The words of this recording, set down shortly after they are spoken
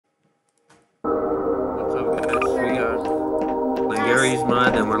Gary's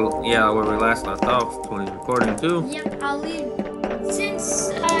mod, and where we last left off. 20 recording too. Yep, I'll leave. Since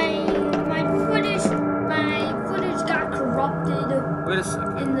my footage got corrupted. Wait a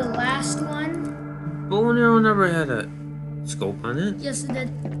second. In the last one. Bow and arrow never had a scope on it. Yes, it did.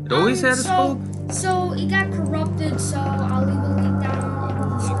 It always had a scope. So it got corrupted. So I'll leave a link down in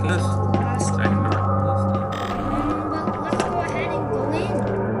the description. I guess. But let's go ahead and go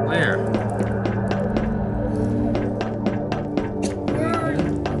in. Where?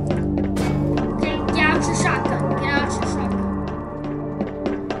 Okay, get out your shotgun. Get out your shotgun.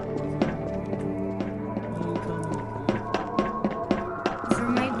 There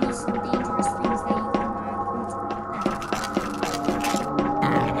might be some dangerous things that you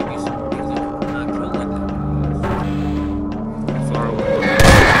Far away.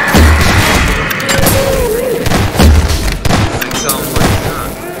 Tell him what it's not.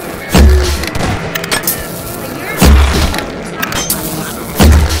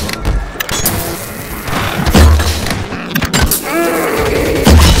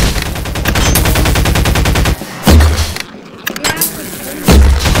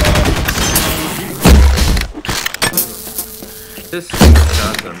 This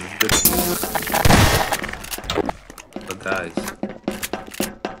shotgun is good. But guys,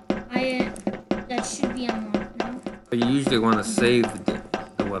 that should be unlocked now. but you usually want to save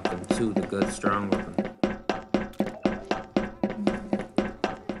the weapon too, the good strong weapon.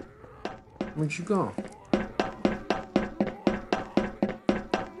 Where'd you go?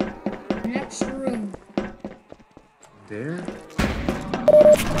 Next room. There?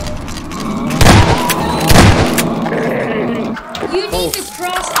 You need to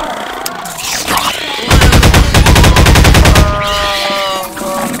crossbow.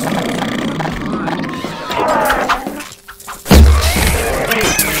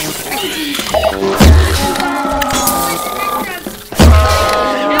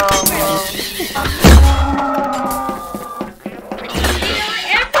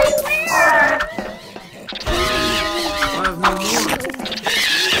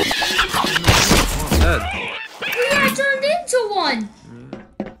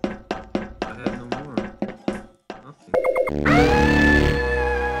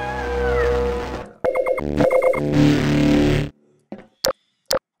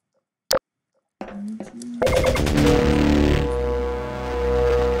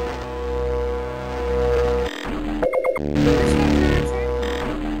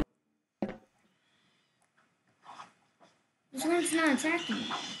 This one's not attacking me.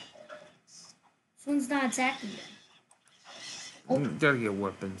 This one's not attacking me. Oh. You gotta get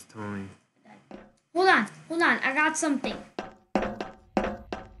weapons, Tony. Hold on. I got something.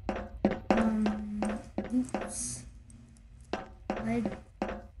 Oops.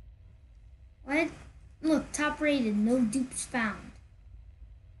 What? Look, top rated, no dupes found.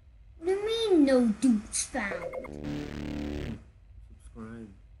 What do you mean, no dupes found? Subscribe.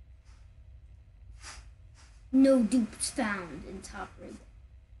 No dupes found in top rated.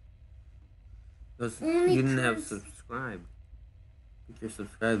 You didn't have subscribe. Pick your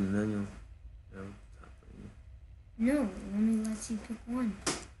subscribe and then you'll have top rated. No, it only lets you pick one.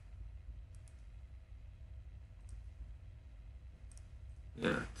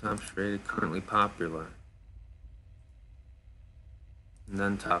 Yeah, top rated, currently popular. And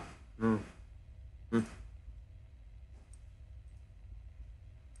then top. No.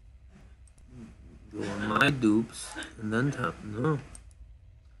 Go on my dupes and then top. No.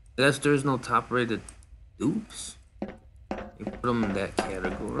 I guess there's no top rated dupes. You put them in that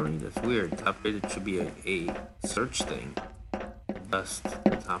category. That's weird. Top rated should be a search thing. Best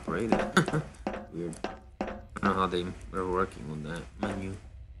top rated. Weird. I don't know how they are working with that menu.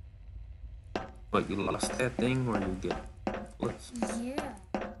 What, you lost that thing or you get bullets? Yeah.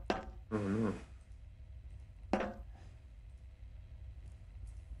 Oh no.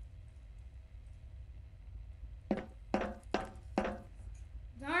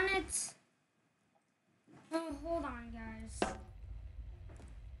 Darn it. Oh, hold on, guys.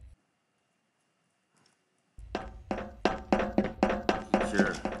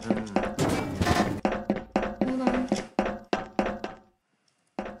 Sure. Hold on.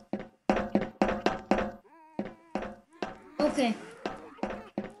 Okay.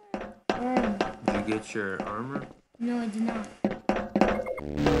 Did you get your armor? No, I did not.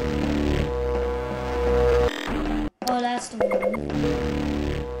 Oh, that's the one.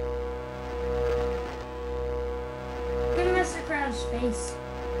 Look at Mr. Krabs' face.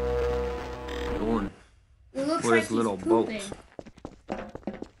 The one. It looks Where's like he's little pooping. boats?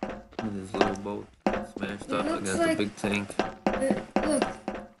 His little boat smashed up against like, a big tank. Look,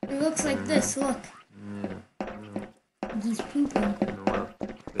 it looks like this. Look. Yeah. Do he's pooping. You know what a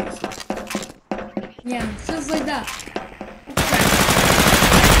face is. Yeah, just like that.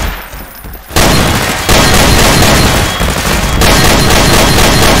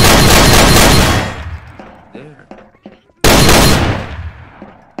 There.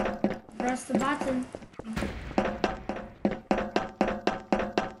 Press the button.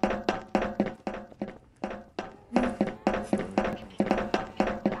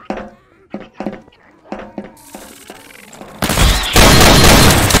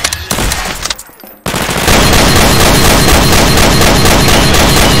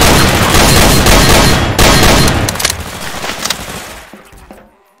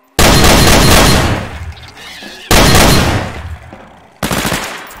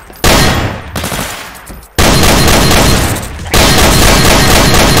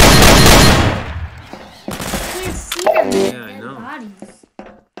 Yeah, I know.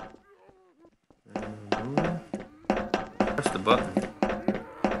 Press the button.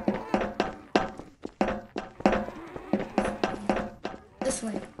 This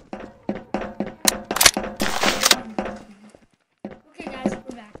way. Okay, guys,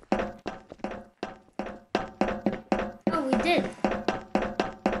 we're back. Oh, we did.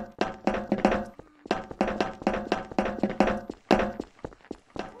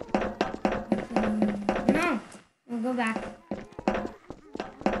 No, we'll go back.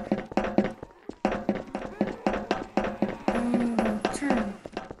 Turn.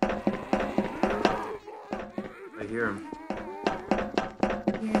 I hear him.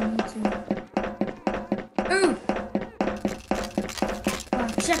 Yeah, me too. Ooh!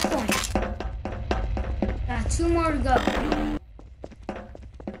 Checkpoint. Got 2 more to go.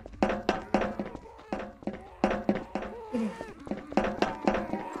 Get it.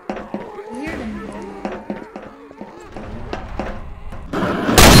 I hear them.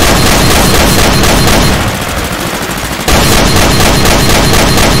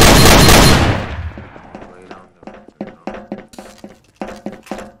 Lay down there.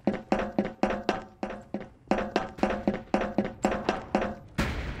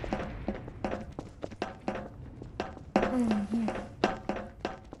 Oh, here.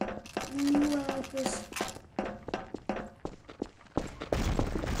 Ooh, help us.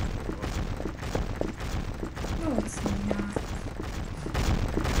 No, it's not.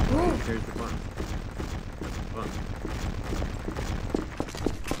 Oh, Here's the button. Button.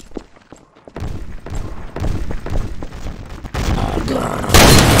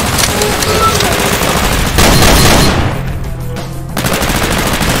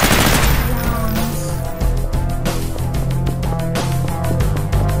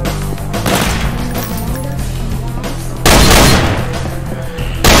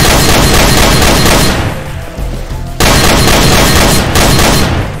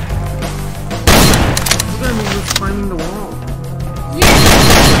 Look at him, he was climbing the wall. yeah.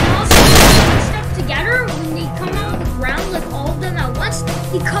 And also, when they put stuff together, when they come out of the ground, like all of them at once,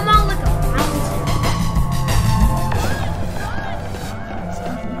 they come out like a fountain.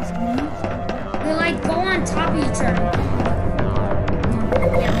 They like go on top of each other.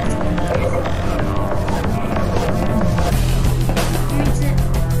 Yeah, that's it.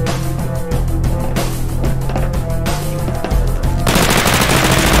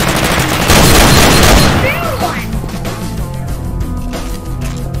 Big one!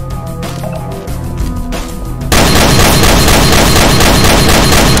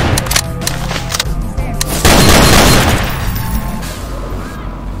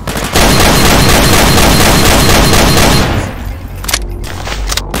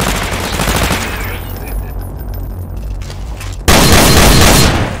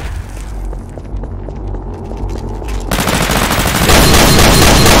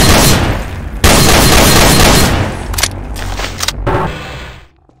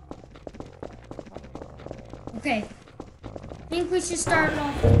 Okay. I think we should start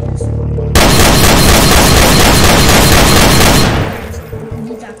off with this one. I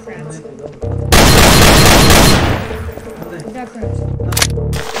need that crabs. That crabs.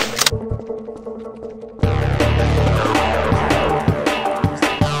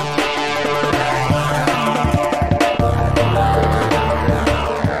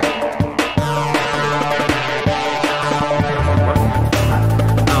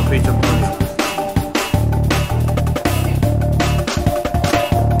 Now, pizza punch.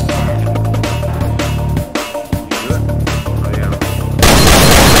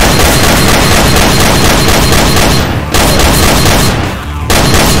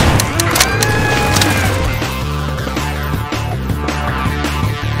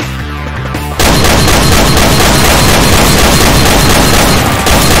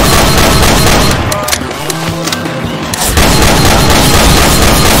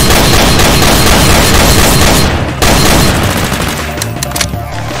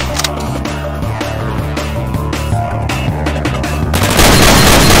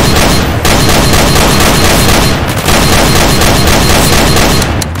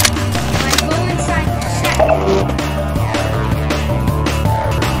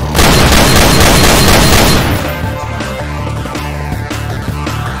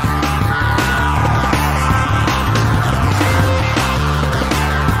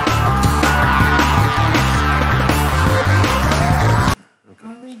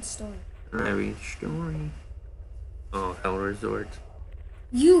 resort.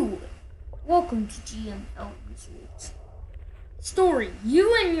 Welcome to GML Resort. Story,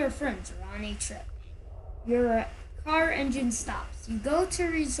 you and your friends are on a trip. Your car engine stops. You go to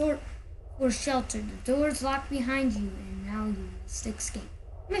a resort for shelter. The doors lock behind you, and now you must escape.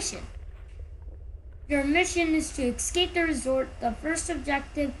 Mission. Your mission is to escape the resort. The first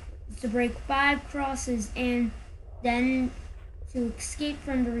objective is to break 5 crosses and then to escape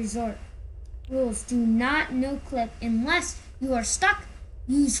from the resort. Rules: do not no-clip unless you are stuck.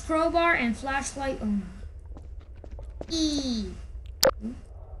 Use crowbar and flashlight only. E.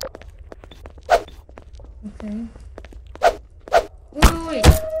 Okay. Wait.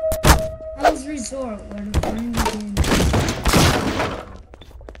 Hell's Resort, where the fun begins.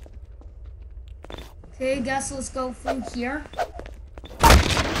 Okay, guess let's go through here.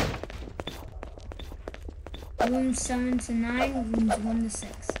 Rooms 7 to 9, rooms 1 to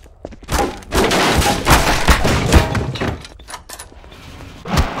 6.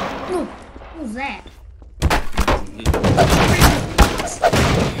 Oh, what was that?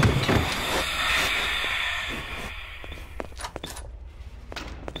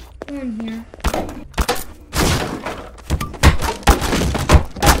 Go in here.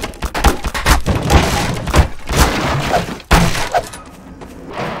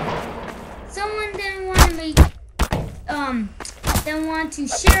 Someone didn't want to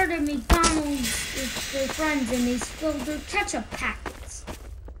share their McDonald's with their friends, and they spilled their ketchup packets.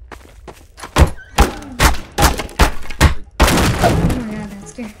 Oh my god, that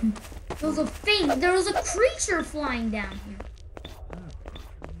scared me. There was a creature flying down here.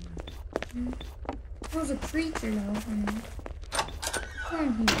 There was a creature though. Come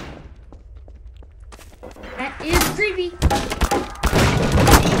on here. That is creepy.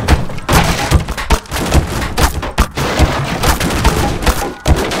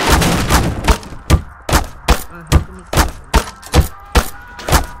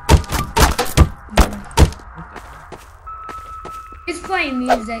 It's playing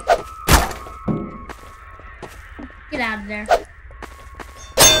music. Get out of there.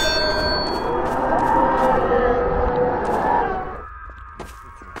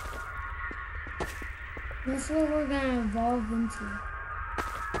 That's what we're gonna evolve into.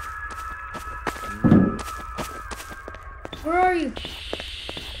 Where are you?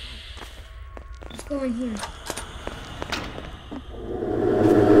 Let's go in here.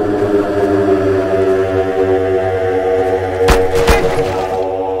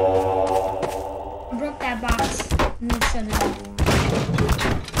 I broke that box. I'm gonna shut it off.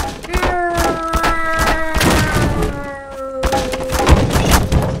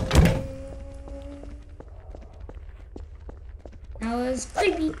 That was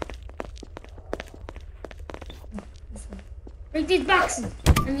creepy. Break these boxes.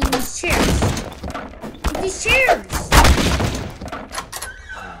 I mean these chairs. Break these chairs.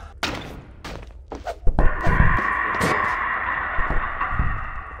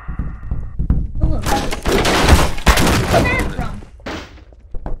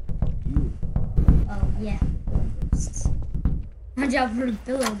 Watch out for the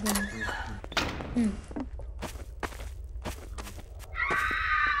pillow gun.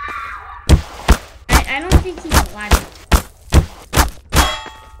 I don't think he's alive.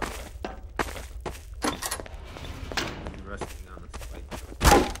 Resting on the spike.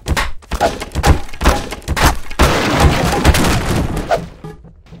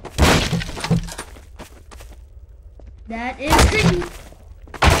 That is creepy.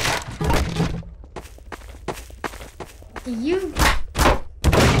 Okay, you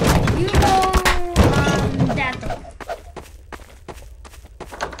go that door.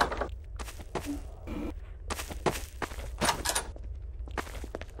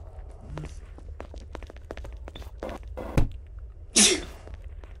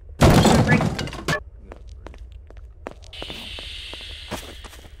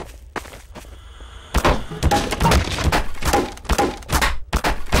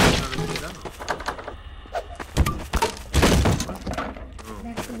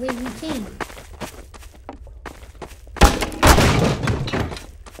 That's the way we came.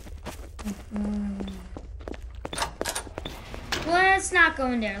 Well, let's not go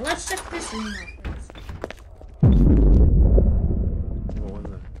in there. Let's check this room out first. What was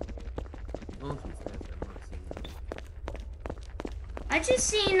that? Oh, too fast. I'm not seeing that. I just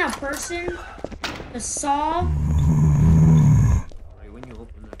seen a person, a saw. Right when you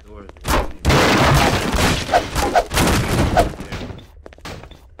open the door,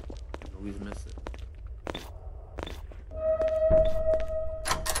 always miss it.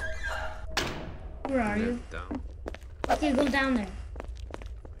 Where are you? Down. Okay, go down there.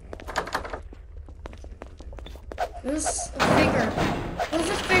 There's a figure. There's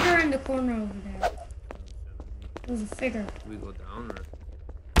a figure in the corner over there. There's a figure. We go down or?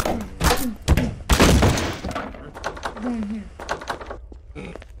 Go in here. Okay. We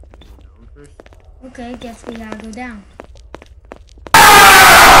go down first. Okay, guess we gotta go down.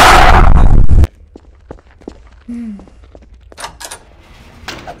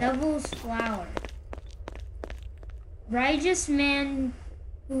 Devil's flower. Righteous man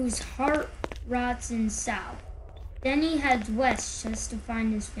whose heart rots in south. Then he heads west just to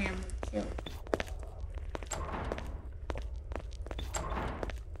find his family killed.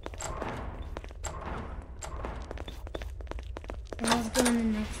 Okay, let's go in the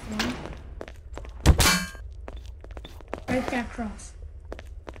next one. Break that cross.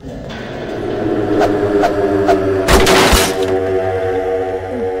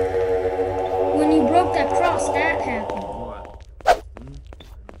 When you broke that cross, that happened. What?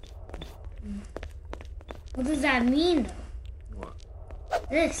 What does that mean, though? What?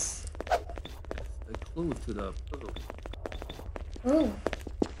 This. The clue to the puzzle. Oh.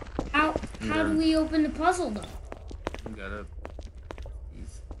 How do we open the puzzle, though? You gotta.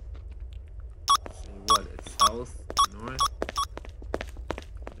 Say what? It's south, north.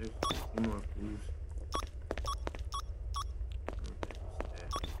 There's a few more clues.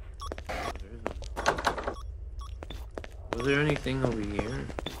 Was there anything over here?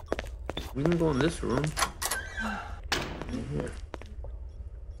 We can go in this room. In here.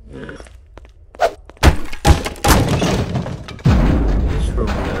 Yeah. This room,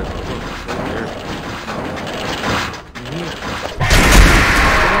 guys. Right there. In here.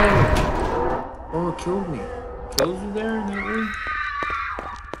 Oh, it killed me. Kills you there in that room?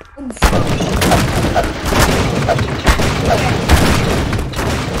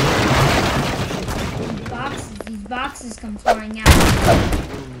 These boxes come flying out.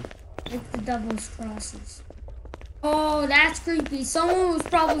 It's the devil's crosses. Oh, that's creepy. Someone was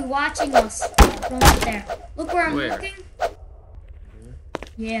probably watching us from up there. Look where I'm looking.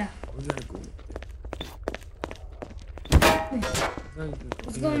 Yeah. We gotta go.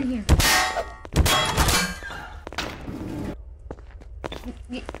 Let's go in here.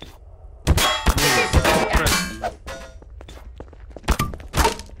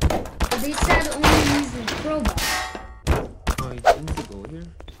 They said only use the crowbar. Oh, you need to go here?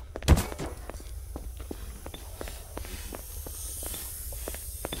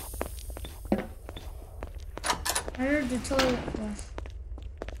 I heard the toilet flush.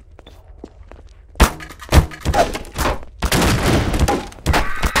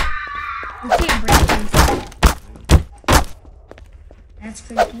 We can't break these. That's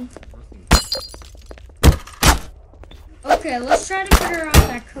creepy. Okay, let's try to figure out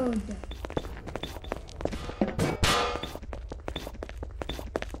that code though.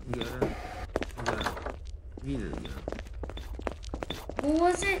 You gotta read it again. What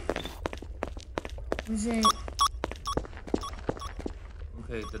was it? Was it?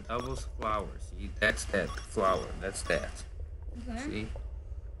 Okay, the devil's flower. See, that's that flower. That's that. Okay. See?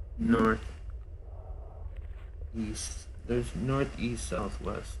 North, east. There's north, east,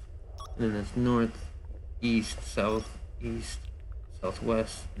 southwest. And then it's north, east, south, east,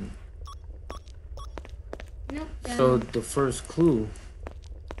 southwest. Nope. So the first clue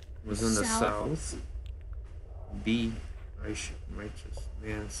was in the south. B, righteous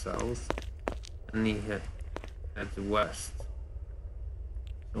man, south. And he head to west.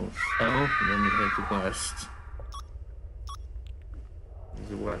 So south, and then he head to west.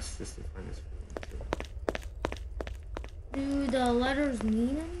 He's west just to find his family. Do the letters mean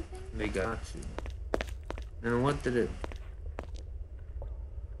anything? They got you. And what did it?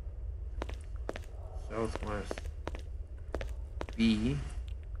 Southwest. B.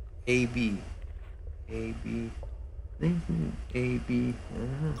 A B. A B. A B.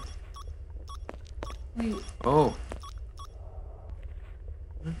 Wait. Oh.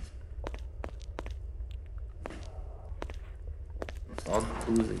 What? That's all the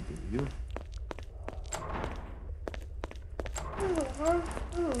clues they give you.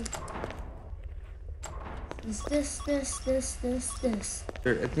 Is this?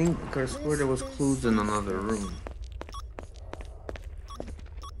 There, I think I swore there was clues in another room.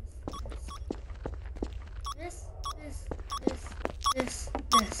 This.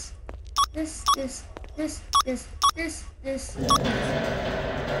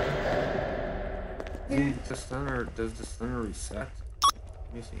 The center, does the center reset?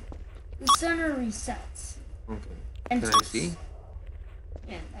 Let me see. The center resets. Okay. Enter. Can I see?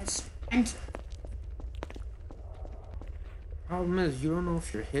 Yeah, that's enter. Problem is, you don't know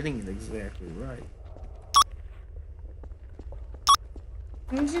if you're hitting it exactly right.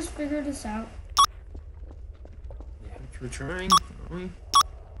 Let me just figure this out. We're trying, aren't we?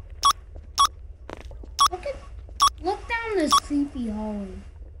 Look down this creepy hallway.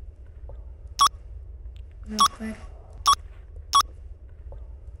 Real quick.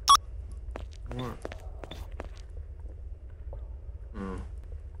 What? Oh.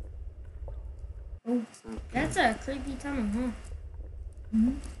 Oh, Okay. that's a creepy tunnel, huh?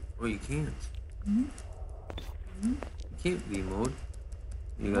 Mm-hmm. Oh, you can't. Mm-hmm. Mm-hmm. You can't V mode.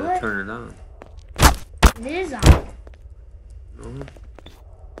 You gotta What? turn it on. It is on. No.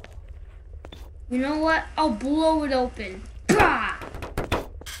 You know what? I'll blow it open. Bah!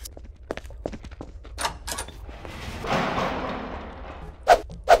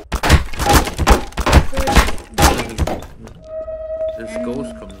 This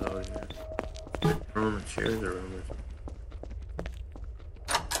ghost comes out here. Throwing the chairs around or something.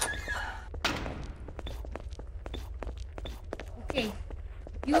 Okay,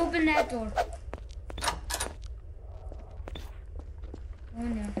 you open that door. Go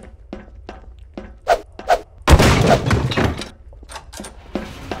in there.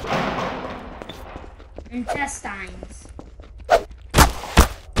 Intestines.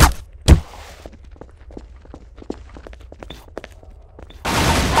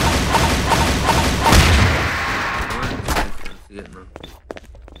 See it now.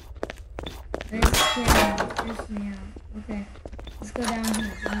 This me out. Okay, let's go down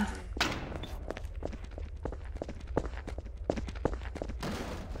here. Danger.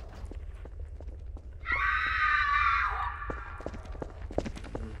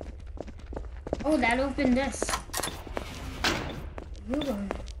 Oh, that opened this. You're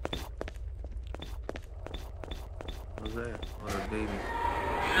going. What's that? Oh, the baby.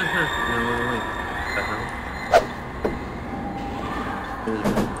 No, wait. The hell?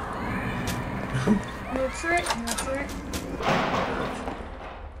 Nurture it, nurture it.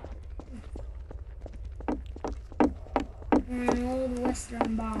 An old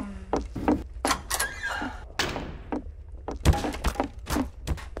western barn.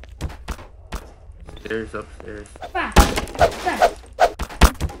 Stairs upstairs. Back, back.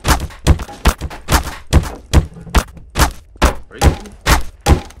 Right here?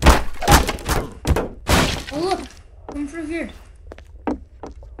 Oh. Oh look, come through here.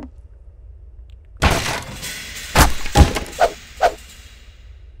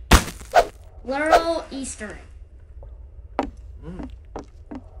 Little Easter egg. Mm.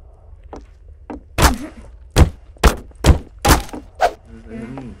 What does that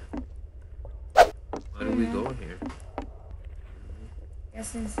mean? Why do we go here?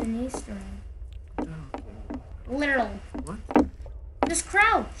 Guess it's an Easter egg. Oh, okay. Literal. What? Just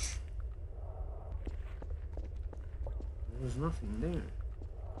crouch. There was nothing there.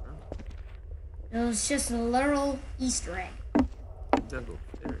 It was just a literal Easter egg. We gotta go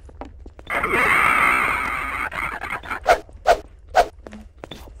upstairs.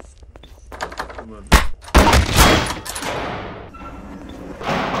 Come on.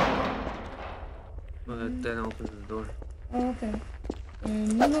 Well, that opens the door. Oh, okay.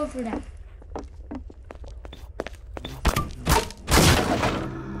 And you go for that.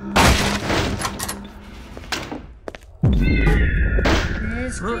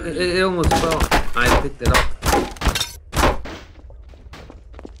 Huh? It almost fell. I picked it up.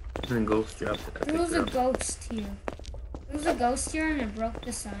 And then Ghost dropped it. There was a ghost here. There was a ghost here and it broke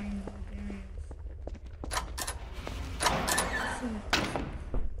the sign.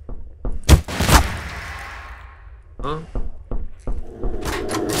 Huh?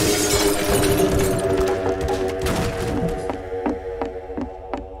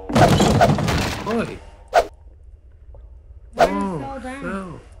 Oi! Where did it fall down?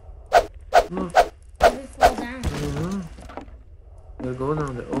 Fell. Look. Where did it fall down? Gotta go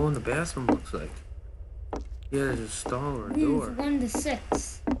down there. Oh, in the bathroom looks like. Yeah, there's a stall or a Means door. 1 to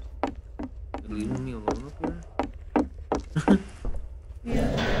 6. You leaving me alone up here? Yeah.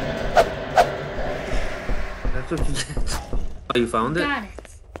 That's what you did. Oh, you found it? Got it.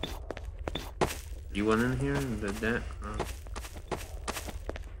 You went in here and did that?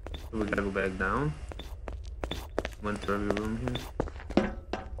 So we gotta go back down? Went through every room here?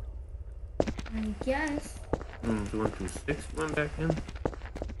 I guess. Rooms 1 through 6 went back in?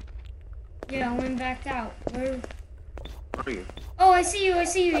 Yeah, I went back out. Where? Where are you? Oh, I see you, I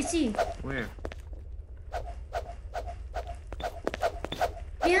see you, I see you. Where?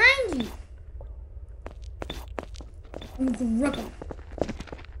 Behind you. I'm gripping.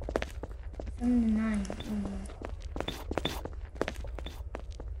 7 to 9.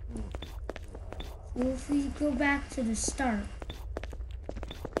 So if we go back to the start.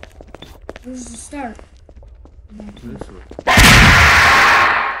 Where's the start? This way.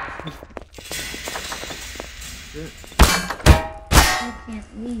 Shit. I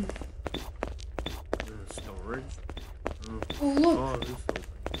can't leave. Storage. Oh, look. Oh, this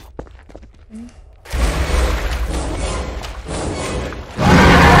open.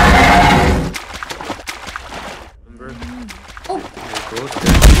 Remember? Oh, There goes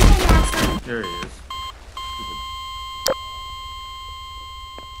monster. there he is.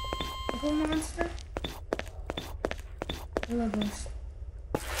 Go monster. Levels.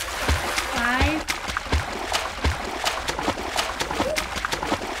 5.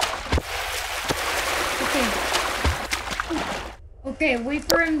 Okay, wait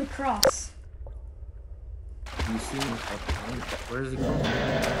for him to cross. You see him up front? Where is he going?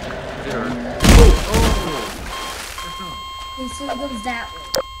 There. Oh! Okay, so it goes that way.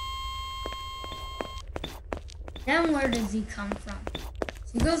 Then where does he come from?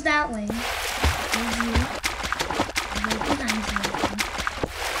 So he goes that way. There's you. Right behind you.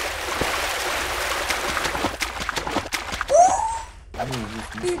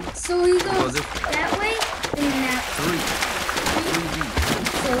 So he goes that way and that way. 3.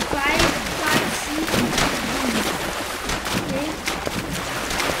 So 5 C. Okay.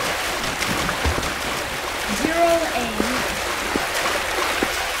 0 A.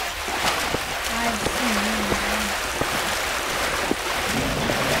 5 C.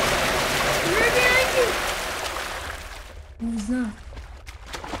 Right behind you. No, he's not.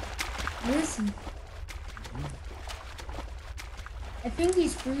 Where is he? I think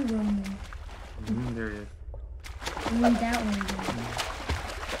he's free roaming. There he is. He went that way again.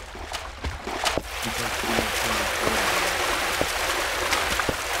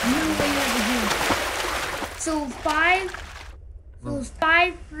 No way over here. So 5. So it's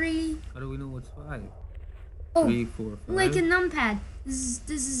 5, 3. How do we know what's 5? Oh, 3, 4, 5. like a numpad. This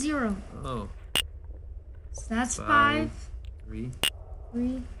is 0. Oh. So that's 5, 5, 3.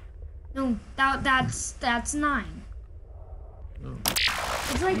 3. No, that's 9. Oh.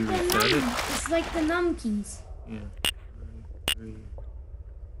 It's like You the reset num. it? It's like the num keys. Yeah. 5, 3,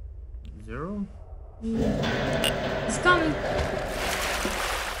 0. Yeah. It's coming.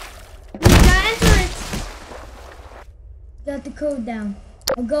 You gotta enter it. Got the code down.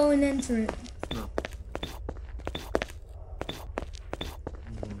 I'll go and enter it. No.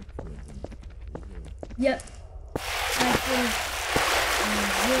 Yep. 5,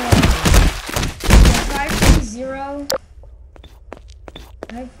 3, 0.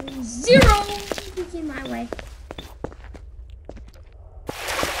 5, 3, 0. You came my way.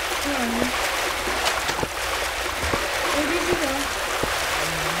 Where are you? Where did you go?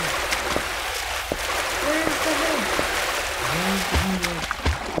 Where is the hole?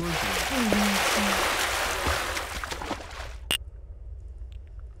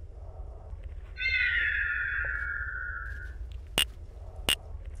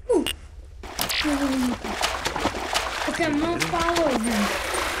 Okay, I'm gonna follow him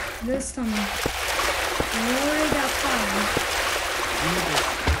this time. I already got 5.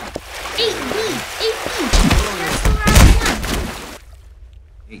 8B! 8B! That's the last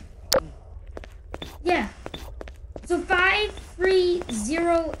one! 8. Yeah. So 5, 3,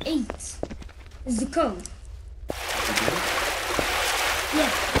 0, 8 is the code.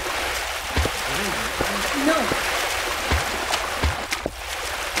 Yeah. No.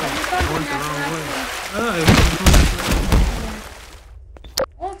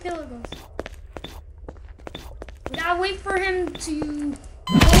 Oh, killer goes. We gotta wait for him to go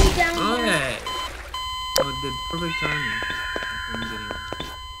down there. Okay. Oh, it did perfect timing. I'm getting on.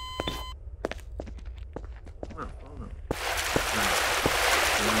 Come on, follow him.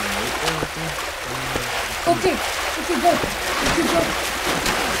 Okay, go. Okay, go.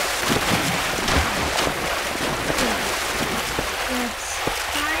 That's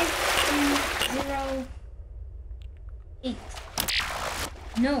 5, 3, 0, 8.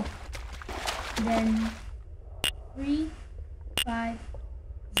 No. Then 3, 5,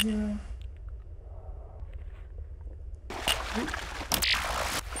 0.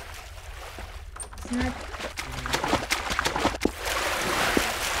 It's not.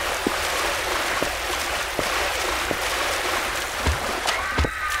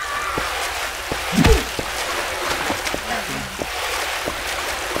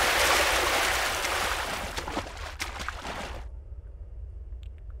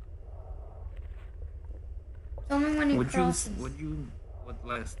 Tell me when he crosses. What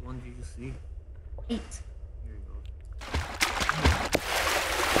last one did you see? 8. Here you go.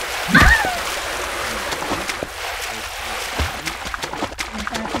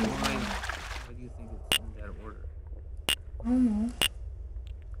 Why do you think it's in that order? I don't know.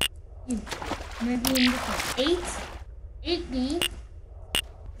 Maybe in different. 8, 8B,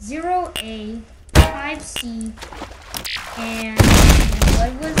 0A, 5C, And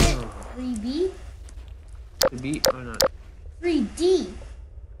what was it? 3B? 3B or not? 3D.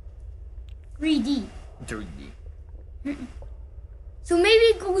 3D. 3D. So maybe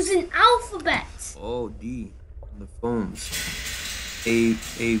it goes in alphabets. Oh, D. On the phones. A,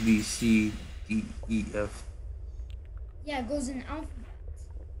 B, C, D, E, F. Yeah, it goes in alphabets.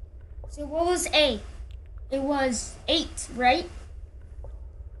 So what was A? It was 8, right?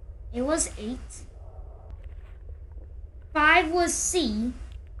 It was 8. 5 was C.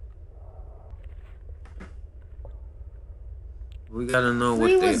 We gotta know what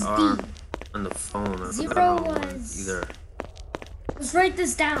 3 they was are D. on the phone. I 0 forgot how it was... works either. Let's write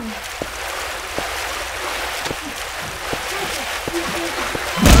this down.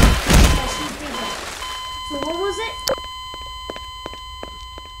 So what was it?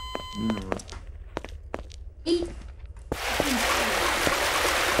 You know it. 8. Well,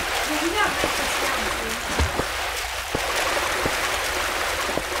 we gotta write this down,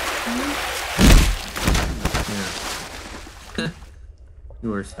 Yeah. You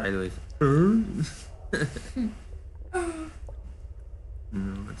were sideways. What's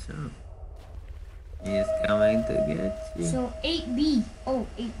up? He's coming to get you. So 8B. Oh,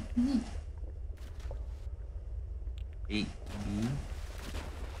 8B. 8B.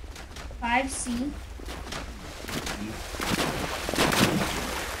 5C.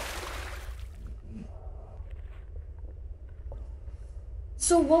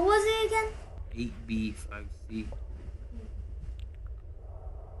 So what was it again? 8B, 5C.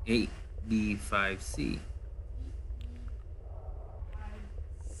 8B, 5C.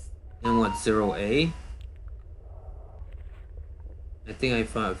 And what, 0A? I think I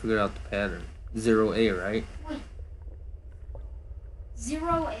figured out the pattern. 0A, right? Wait.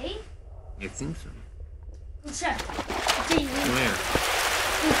 0A? I think so. Go check. Okay, Where?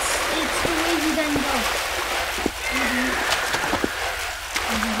 it's the way you then go.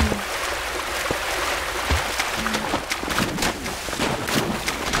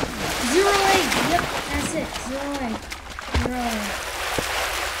 Zero A. Yep, that's it. 0A. 0A.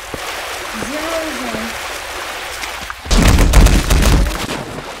 0 is A.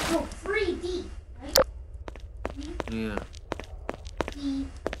 So 3D, right? Yeah. D.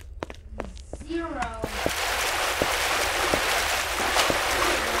 0.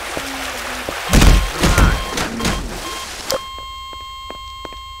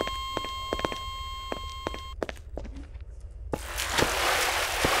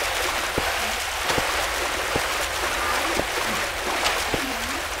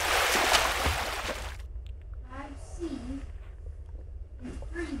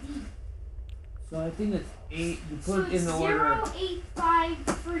 So I think it's 8. You put So it in it's the 0, order. 8, 5,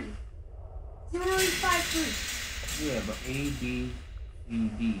 3. 0, 8, 5, 3. Yeah, but A, B, C,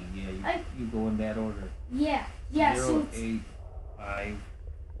 D. Yeah, you go in that order. Yeah, 0, so it's, 8, 5.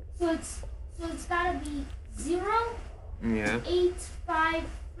 so it's gotta be 0, Yeah. 8, 5,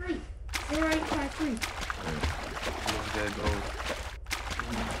 3. 0, 8, 5, 3. That goes.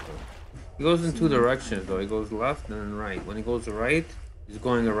 It goes in two directions though. It goes left and then right. When it goes right, it's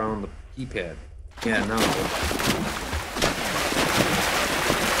going around the keypad. Yeah, now.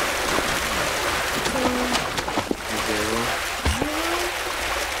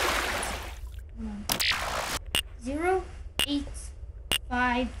 Zero, 8,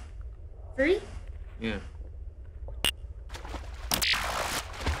 5, 3. Yeah.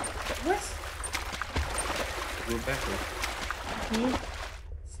 What? Go backwards. Okay.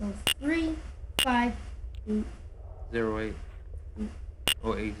 So 3, 5, 8. 0, 8.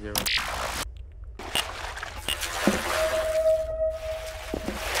 Oh, 8, 0.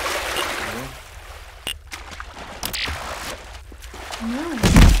 No. I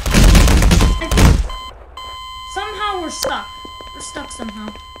think somehow we're stuck. We're stuck somehow.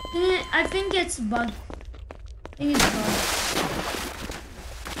 I think it's bugged. I think it's bugged.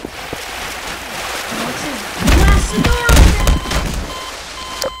 Blast the door open!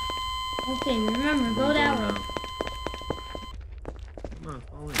 Okay, remember, go that way. Come on,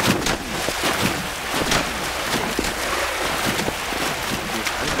 fall in.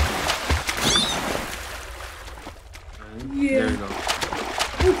 Yeah. There you go.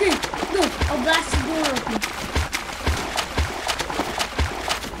 Okay, go. I'll blast the door open.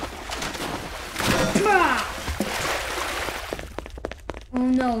 Ah! Oh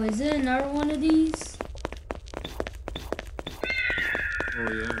no, is it another one of these?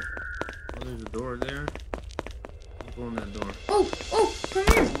 Oh yeah. Oh, there's a door there. Go in that door. Oh, come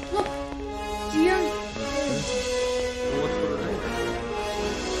here. Look. Do you have... What's over there?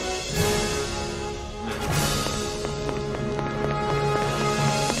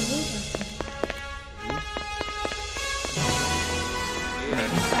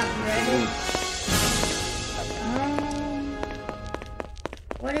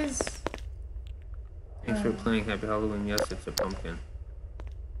 What is? Thanks for playing. Happy Halloween. Yes, it's a pumpkin.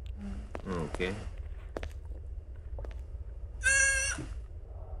 Okay.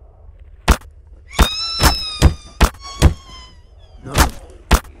 No.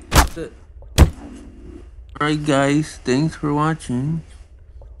 That's it. Alright guys, thanks for watching.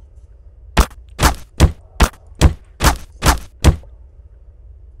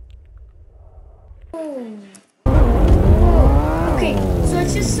 Okay, so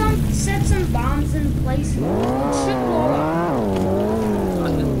it's just set some bombs in place. It should blow up.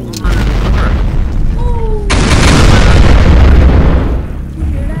 Oh! You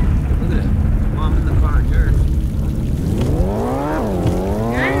hear that? Look at it. Well, I'm in the car and yours.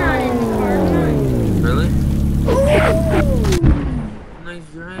 I'm not in the car, mine. Really? Ooh! Nice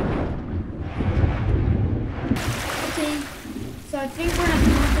drive. Okay, so I think we're gonna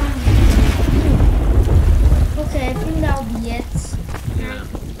mark on. Okay, I think that'll be it. Yeah.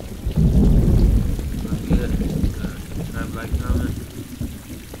 That'll be it. Subscribe, like, comment.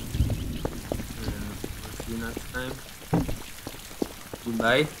 And we'll see you next time.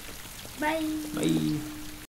 Goodbye. Bye. Bye.